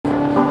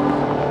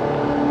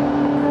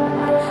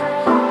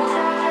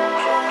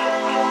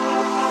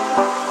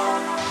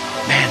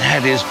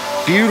That is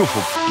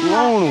beautiful.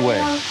 Blown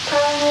away.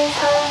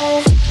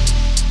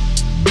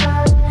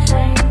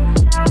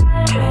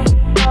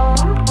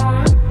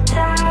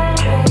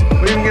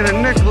 We even get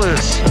a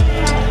necklace.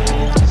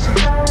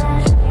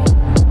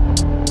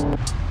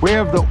 We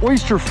have the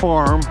oyster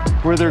farm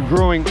where they're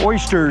growing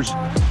oysters,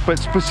 but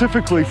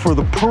specifically for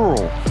the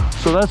pearl.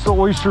 So that's the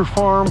oyster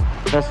farm.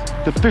 That's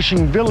the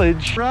fishing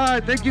village.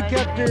 Right, thank you,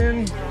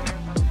 Captain.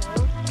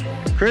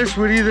 Chris,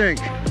 what do you think?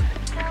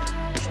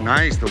 It's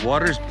nice, the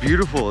water's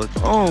beautiful.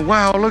 Oh,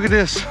 wow, look at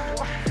this.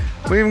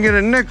 We even get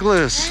a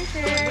necklace.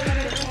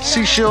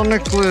 Seashell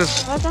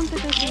necklace. Welcome to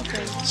the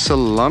seashell.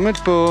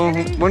 Salamat po.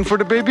 One for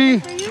the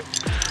baby?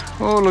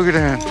 Oh, look at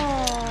that.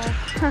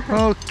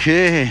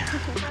 Okay.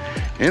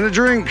 And a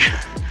drink.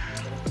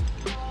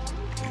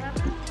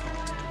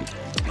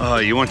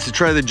 You want to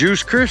try the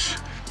juice, Chris?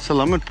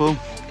 Salamat po.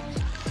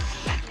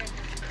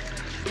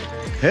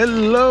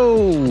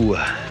 Hello.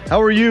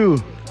 How are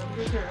you?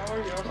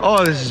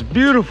 Oh, this is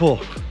beautiful.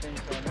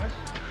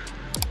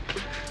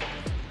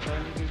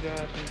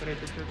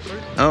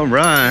 All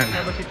right.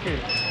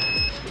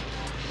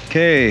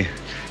 Okay.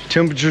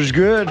 Temperature's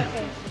good.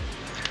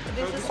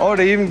 Oh,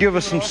 they even give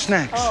us some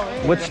snacks.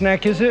 What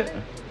snack is it?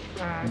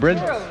 Bread?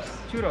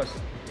 Churros.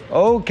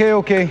 Okay,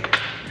 okay.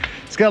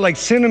 It's got like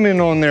cinnamon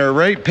on there,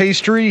 right?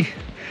 Pastry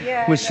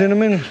with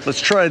cinnamon.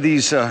 Let's try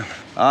these.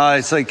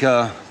 It's like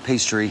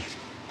pastry.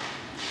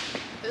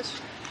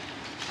 This?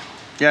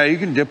 Yeah, you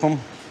can dip them.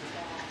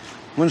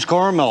 One's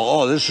caramel.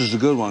 Oh, this is the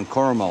good one,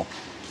 caramel.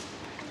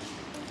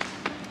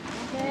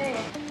 Okay.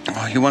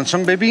 Oh, you want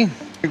some, baby? Here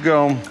you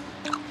go.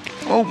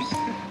 Oh,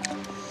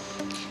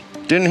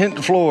 didn't hit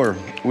the floor.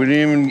 We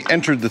didn't even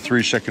enter the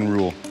 3-second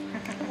rule.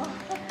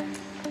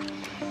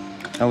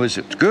 How is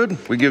it? Good?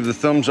 We give the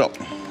thumbs up.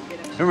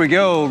 Here we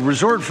go.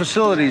 Resort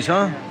facilities,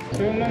 huh?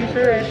 So, ma'am,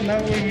 sir, right now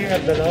we're here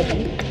at the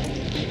lobby,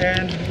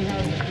 and we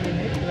have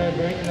units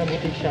library in a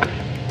boutique shop.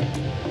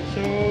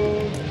 So,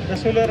 the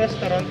Solo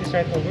restaurant is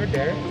right over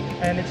there,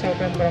 and it's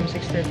open from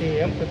 6:30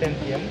 a.m. to 10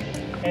 p.m.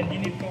 And you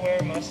need to wear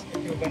a mask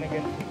if you're gonna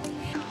get food.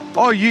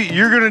 Oh,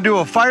 you're gonna do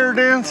a fire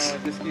dance?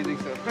 Just kidding,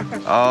 sir.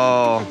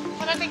 Oh,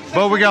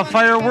 but we got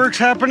fireworks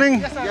happening?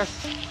 Yes.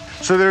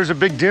 So there's a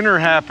big dinner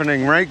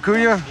happening, right,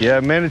 Kuya? Yeah,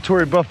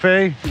 mandatory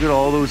buffet. Look at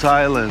all those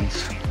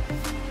islands.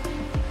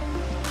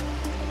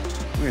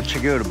 We're gonna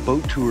check out a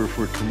boat tour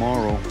for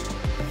tomorrow.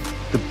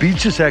 The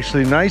beach is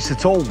actually nice.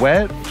 It's all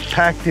wet,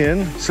 packed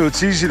in, so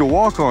it's easy to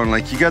walk on.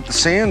 Like, you got the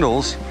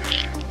sandals.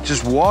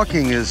 Just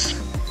walking it's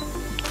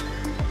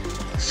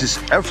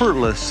just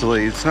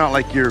effortlessly. It's not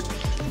like you're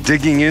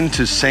digging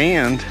into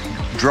sand,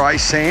 dry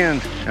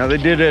sand. Now, they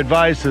did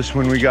advise us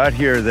when we got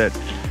here that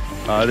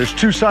there's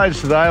 2 sides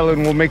to the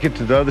island. We'll make it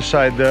to the other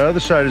side. The other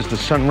side is the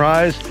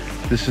sunrise.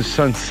 This is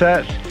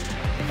sunset.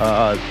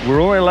 We're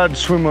only allowed to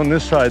swim on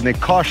this side, and they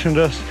cautioned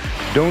us,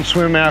 don't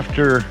swim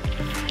after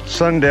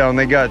sundown.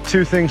 They got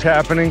 2 things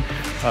happening,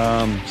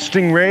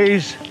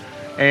 stingrays,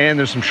 and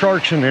there's some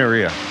sharks in the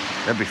area.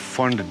 That'd be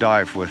fun to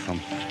dive with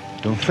them.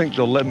 Don't think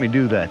they'll let me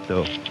do that,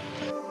 though.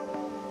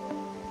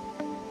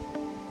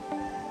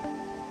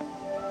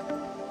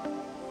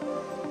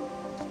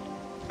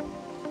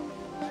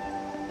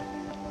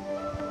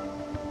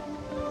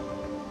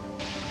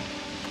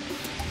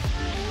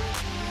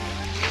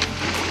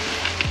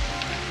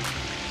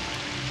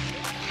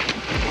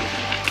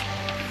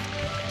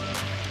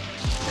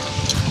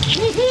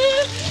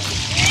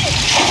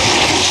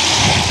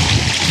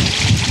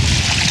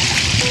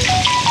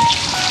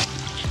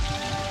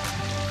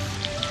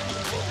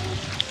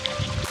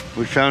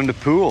 We found a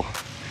pool.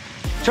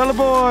 Chella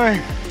boy!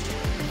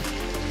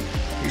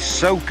 He's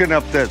soaking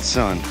up that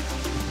sun.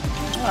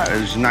 Ah,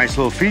 there's a nice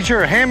little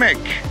feature, a hammock.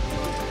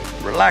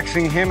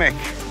 Relaxing hammock.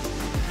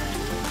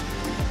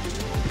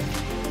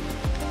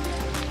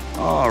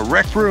 Oh,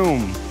 rec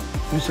room.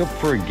 Who's up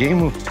for a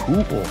game of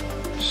pool?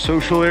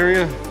 Social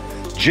area,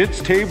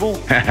 jits table.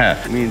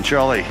 Me and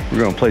Charlie, we're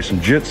gonna play some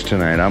jits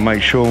tonight. I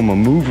might show them a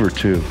move or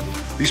 2.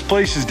 These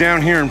places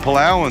down here in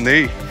Palawan,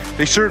 they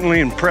certainly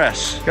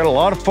impress. Got a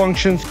lot of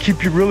functions,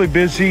 keep you really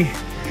busy.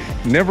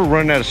 Never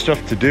run out of stuff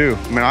to do.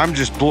 I mean, I'm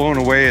just blown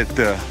away at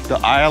the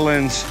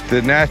islands,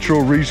 the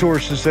natural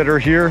resources that are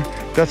here.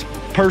 That's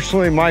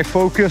personally my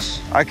focus.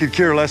 I could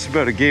care less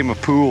about a game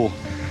of pool.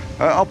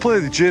 I'll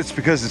play the jits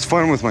because it's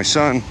fun with my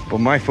son, but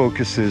my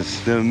focus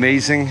is the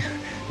amazing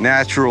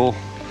natural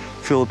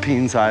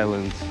Philippines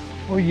islands.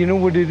 Well, you know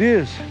what it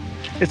is?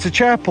 It's a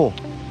chapel.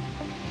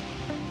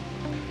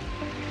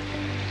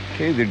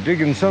 Okay, they're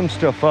digging some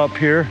stuff up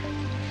here.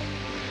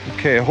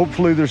 Okay,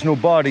 hopefully there's no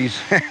bodies.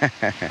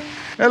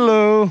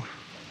 Hello.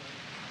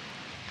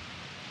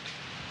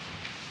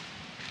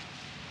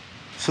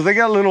 So they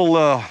got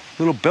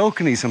little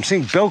balconies. I'm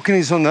seeing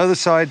balconies on the other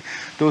side.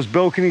 Those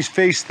balconies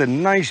face the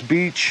nice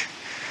beach.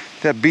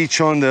 That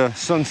beach on the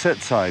sunset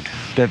side.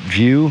 That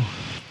view,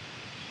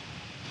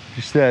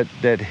 just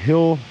that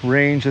hill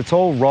range. It's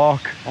all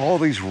rock. All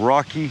these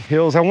rocky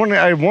hills. I want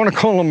to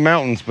call them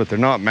mountains, but they're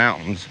not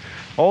mountains.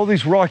 All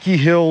these rocky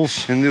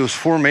hills and those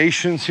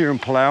formations here in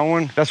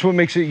Palawan, that's what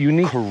makes it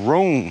unique.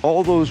 Coron,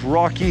 all those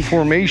rocky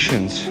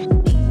formations.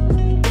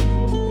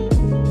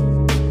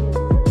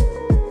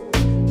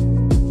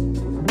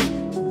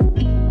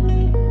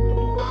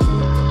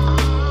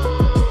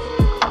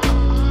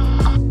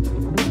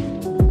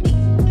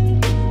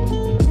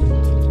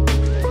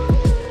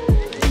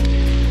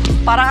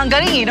 Parang ang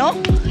galing, you know?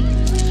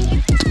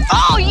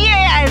 Oh,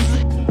 yes!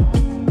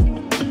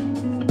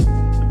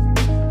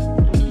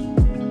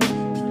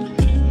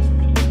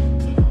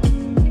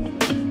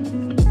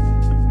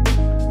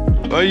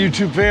 Well,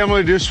 YouTube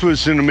family, this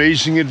was an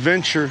amazing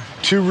adventure.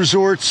 2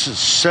 resorts,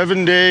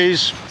 7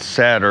 days.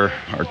 Sadder,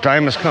 our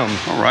time has come.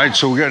 All right,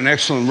 so we got an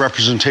excellent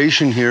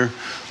representation here.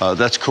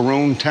 That's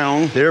Coron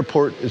town. The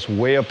airport is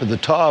way up at the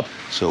top.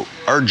 So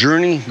our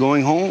journey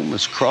going home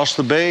is across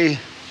the bay,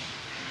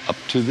 up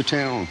to the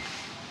town.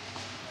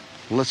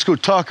 Let's go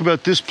talk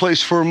about this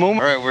place for a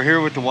moment. All right, we're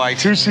here with the wife.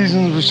 2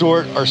 Seasons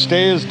Resort. Our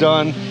stay is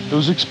done. It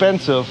was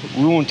expensive.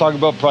 We won't talk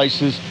about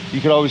prices. You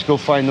could always go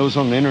find those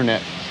on the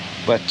internet.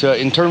 But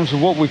in terms of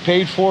what we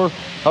paid for,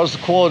 how's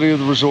the quality of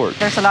the resort?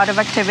 There's a lot of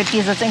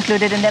activities that's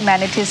included in the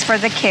amenities for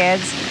the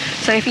kids.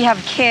 So if you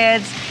have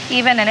kids,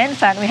 even an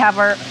infant, we have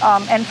our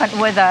infant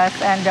with us,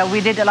 and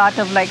we did a lot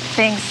of like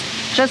things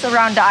just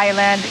around the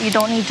island. You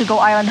don't need to go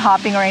island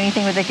hopping or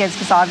anything with the kids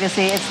because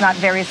obviously it's not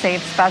very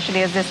safe,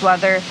 especially as this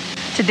weather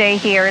today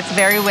here. It's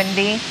very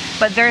windy,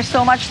 but there's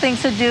so much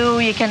things to do.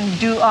 You can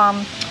do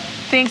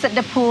things at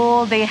the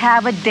pool. They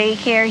have a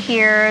daycare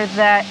here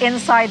that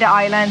inside the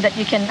island that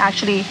you can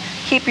actually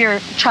keep your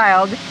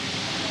child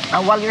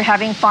while you're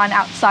having fun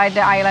outside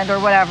the island or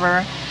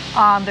whatever.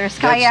 There's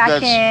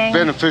kayaking. That's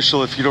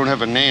beneficial if you don't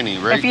have a nanny,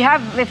 right?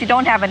 If you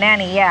don't have a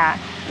nanny, yeah.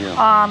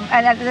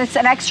 And it's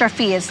an extra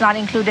fee. It's not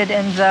included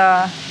in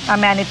the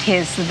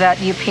amenities that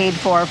you paid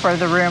for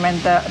the room and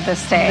the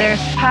stay. There's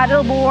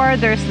paddleboard.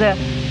 There's the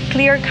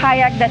clear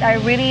kayak that I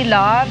really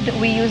loved.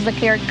 We use the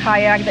clear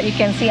kayak that you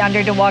can see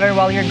under the water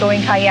while you're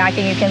going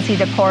kayaking. You can see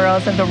the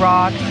corals and the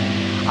rocks.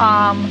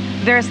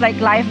 There's like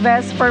life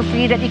vests for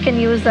free that you can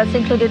use. That's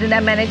included in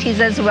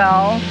amenities as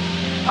well.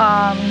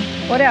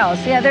 What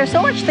else? Yeah, there's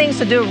so much things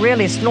to do,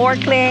 really.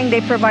 Snorkeling,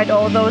 they provide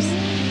all those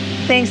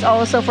things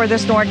also for the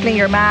snorkeling,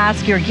 your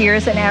mask, your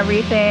gears and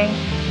everything.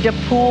 The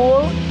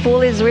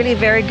pool is really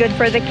very good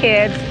for the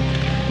kids.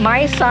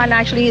 My son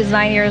actually is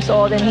 9 years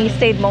old and he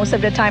stayed most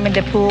of the time in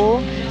the pool,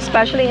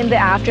 especially in the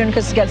afternoon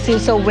because it gets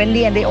so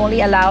windy and they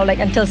only allow like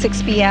until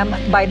 6 p.m.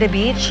 by the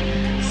beach.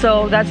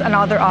 So that's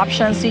another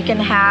option. So you can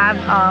have,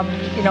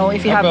 you know,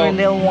 if you have your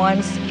little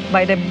ones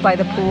by the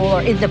pool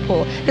or in the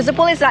pool. Because the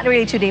pool is not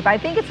really too deep. I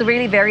think it's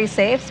really very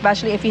safe,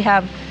 especially if you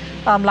have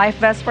life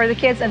vests for the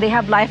kids, and they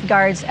have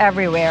lifeguards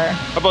everywhere.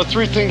 How about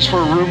 3 things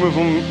for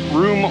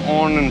room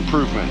on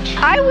improvement?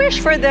 I wish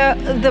for the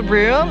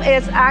room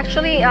is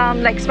actually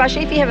like,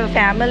 especially if you have a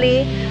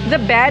family, the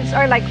beds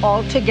are like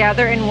all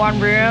together in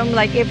one room.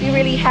 Like if you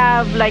really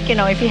have, like, you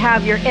know, if you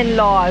have your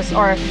in-laws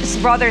or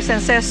brothers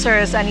and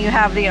sisters and you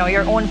have, you know,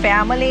 your own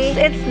family,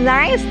 it's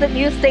nice that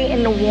you stay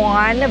in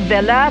one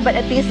villa, but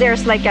at least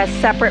there's like a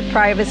separate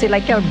privacy,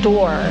 like a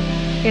door.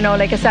 You know,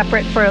 like a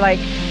separate for like,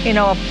 you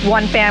know,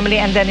 one family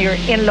and then your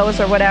in-laws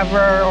or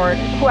whatever, or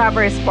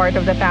whoever is part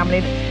of the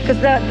family.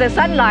 Because the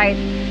sunlight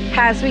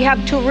we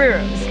have 2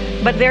 rooms,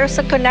 but there's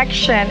a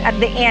connection at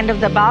the end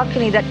of the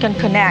balcony that can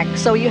connect.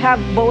 So you have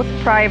both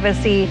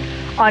privacy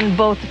on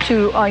both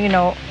 2, you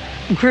know,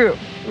 group.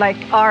 Like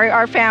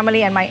our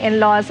family and my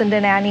in-laws and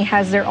the nanny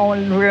has their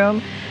own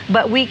room,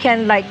 but we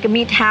can like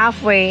meet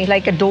halfway,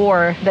 like a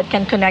door that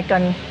can connect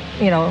on,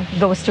 you know,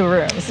 those 2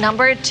 rooms.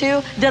 Number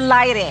 2, the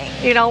lighting.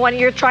 You know, when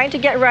you're trying to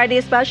get ready,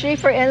 especially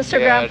for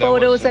Instagram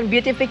photos and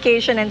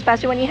beautification, and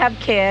especially when you have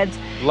kids.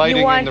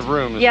 Lighting in the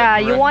room. Yeah,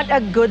 you want a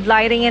good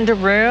lighting in the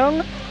room.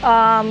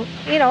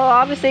 You know,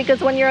 obviously,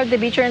 because when you're at the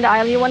beach or in the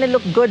island, you want to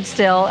look good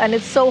still. And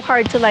it's so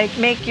hard to like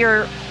make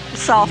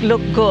yourself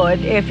look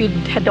good if you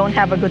don't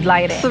have a good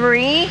lighting.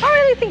 3, I don't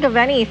really think of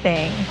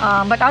anything.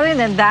 But other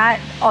than that,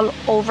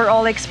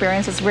 overall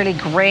experience is really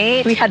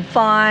great. We had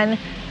fun.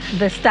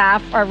 The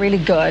staff are really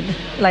good.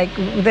 Like,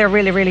 they're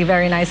really, really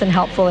very nice and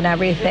helpful and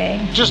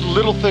everything. Just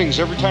little things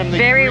every time they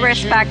very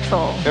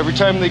respectful. Every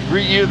time they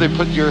greet you, they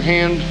put their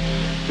hand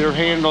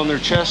on their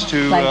chest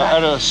to like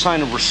add a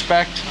sign of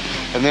respect.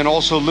 And then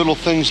also little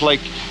things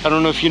like, I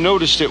don't know if you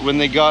noticed it, when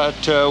you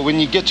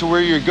get to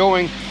where you're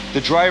going, the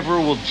driver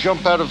will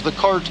jump out of the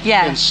cart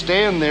and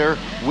stand there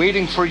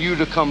waiting for you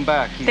to come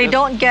back. They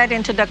don't get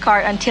into the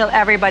cart until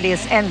everybody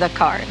is in the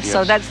cart. Yes.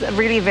 So that's a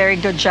really very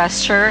good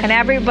gesture. And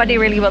everybody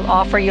really will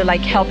offer you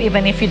like help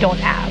even if you don't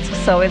ask.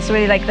 So it's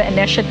really like the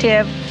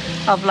initiative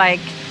of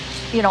like,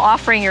 you know,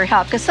 offering your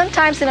help. Because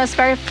sometimes, you know,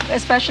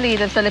 especially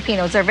the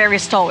Filipinos, they're very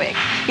stoic.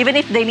 Even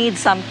if they need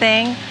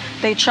something,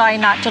 they try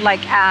not to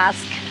like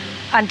ask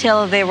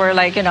until they were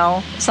like, you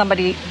know,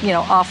 somebody, you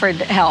know, offered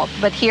help.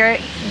 But here,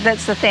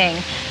 that's the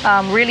thing.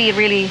 Really,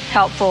 really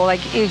helpful. Like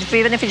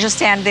even if you just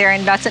stand there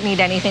and doesn't need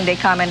anything, they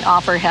come and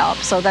offer help.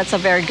 So that's a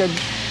very good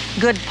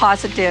good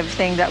positive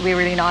thing that we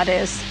really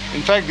notice.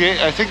 In fact,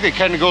 I think they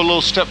kind of go a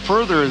little step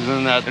further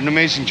than that. An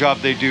amazing job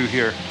they do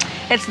here.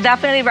 It's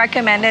definitely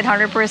recommended,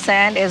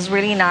 100%. It's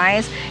really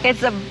nice.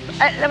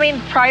 I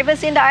mean,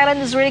 privacy in the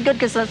island is really good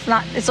because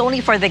it's only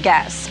for the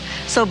guests.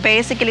 So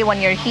basically when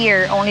you're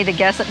here, only the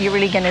guests that you're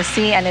really gonna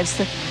see, and it's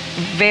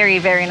very,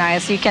 very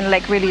nice. You can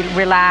like really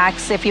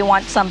relax. If you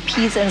want some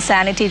peace and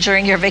sanity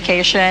during your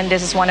vacation,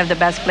 this is one of the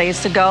best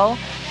places to go.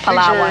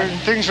 Palawan.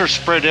 Things are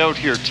spread out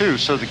here too,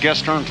 so the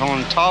guests aren't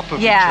on top of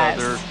each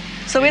other.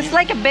 So it's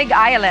like a big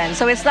island.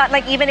 So it's not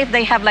like, even if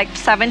they have like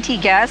 70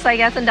 guests, I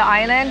guess, in the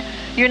island,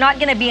 you're not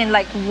gonna be in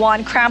like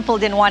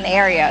crumpled in one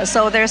area.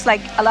 So there's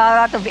like a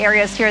lot of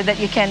areas here that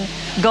you can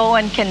go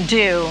and can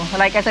do.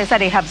 Like, as I said,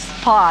 they have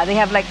spa. They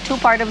have like 2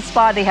 parts of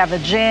spa. They have a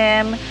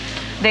gym.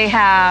 They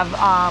have,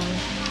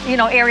 you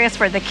know, areas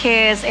for the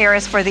kids,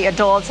 areas for the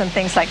adults and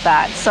things like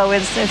that. So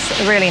it's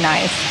really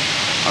nice.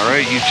 All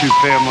right, YouTube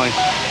family.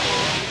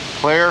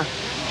 Claire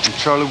and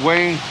Charlie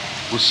Wayne,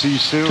 we'll see you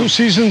soon. Two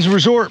Seasons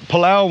Resort,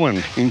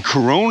 Palawan in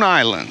Coron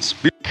Islands.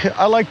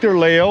 I like their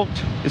layout.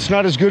 It's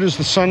not as good as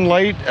the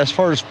Sunlight as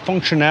far as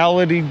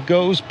functionality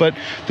goes, but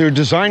their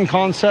design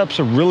concepts,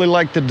 I really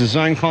like the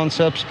design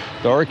concepts,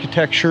 the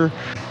architecture.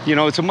 You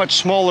know, it's a much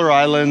smaller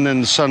island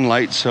than the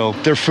Sunlight, so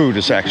their food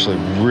is actually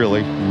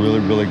really, really,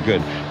 really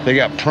good. They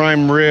got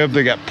prime rib,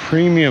 they got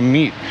premium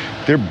meat.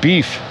 Their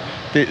beef,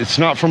 it's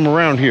not from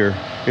around here.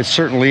 It's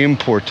certainly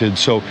imported,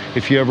 so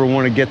if you ever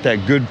want to get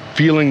that good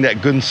feeling,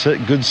 that good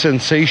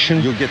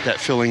sensation, you'll get that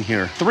feeling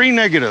here. 3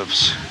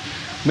 negatives.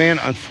 Man,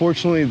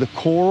 unfortunately, the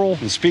coral,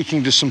 and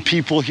speaking to some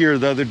people here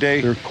the other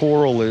day, their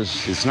coral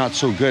is not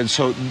so good.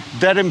 So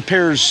that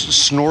impairs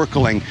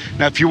snorkeling.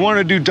 Now, if you want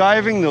to do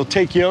diving, they'll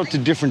take you out to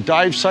different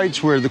dive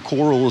sites where the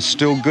coral is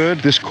still good.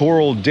 This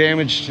coral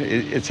damaged,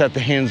 it's at the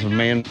hands of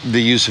man. The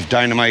use of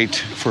dynamite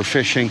for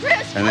fishing,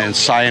 and then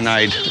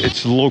cyanide.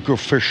 It's local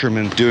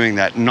fishermen doing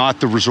that, not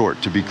the resort,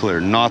 to be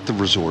clear, not the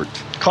resort.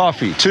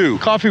 Coffee, 2.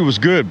 Coffee was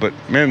good, but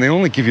man, they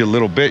only give you a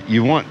little bit.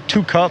 You want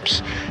 2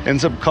 cups,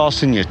 ends up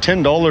costing you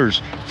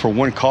 $10 for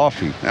 1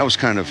 coffee. That was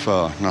kind of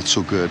not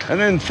so good. And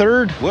then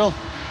 3rd, well,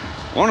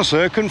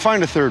 honestly, I couldn't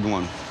find a 3rd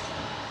one.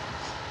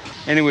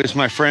 Anyways,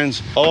 my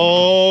friends,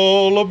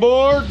 all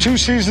aboard Two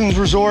Seasons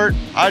Resort.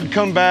 I'd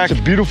come back. It's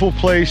a beautiful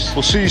place.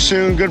 We'll see you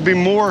soon. Gonna be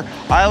more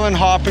island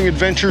hopping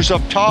adventures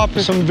up top,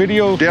 some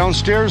video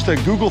downstairs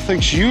that Google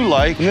thinks you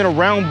like, and then a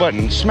round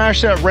button.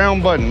 Smash that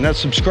round button. That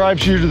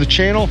subscribes you to the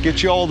channel,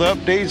 get you all the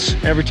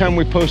updates every time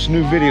we post a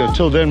new video.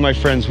 Till then, my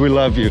friends, we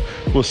love you.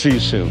 We'll see you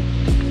soon.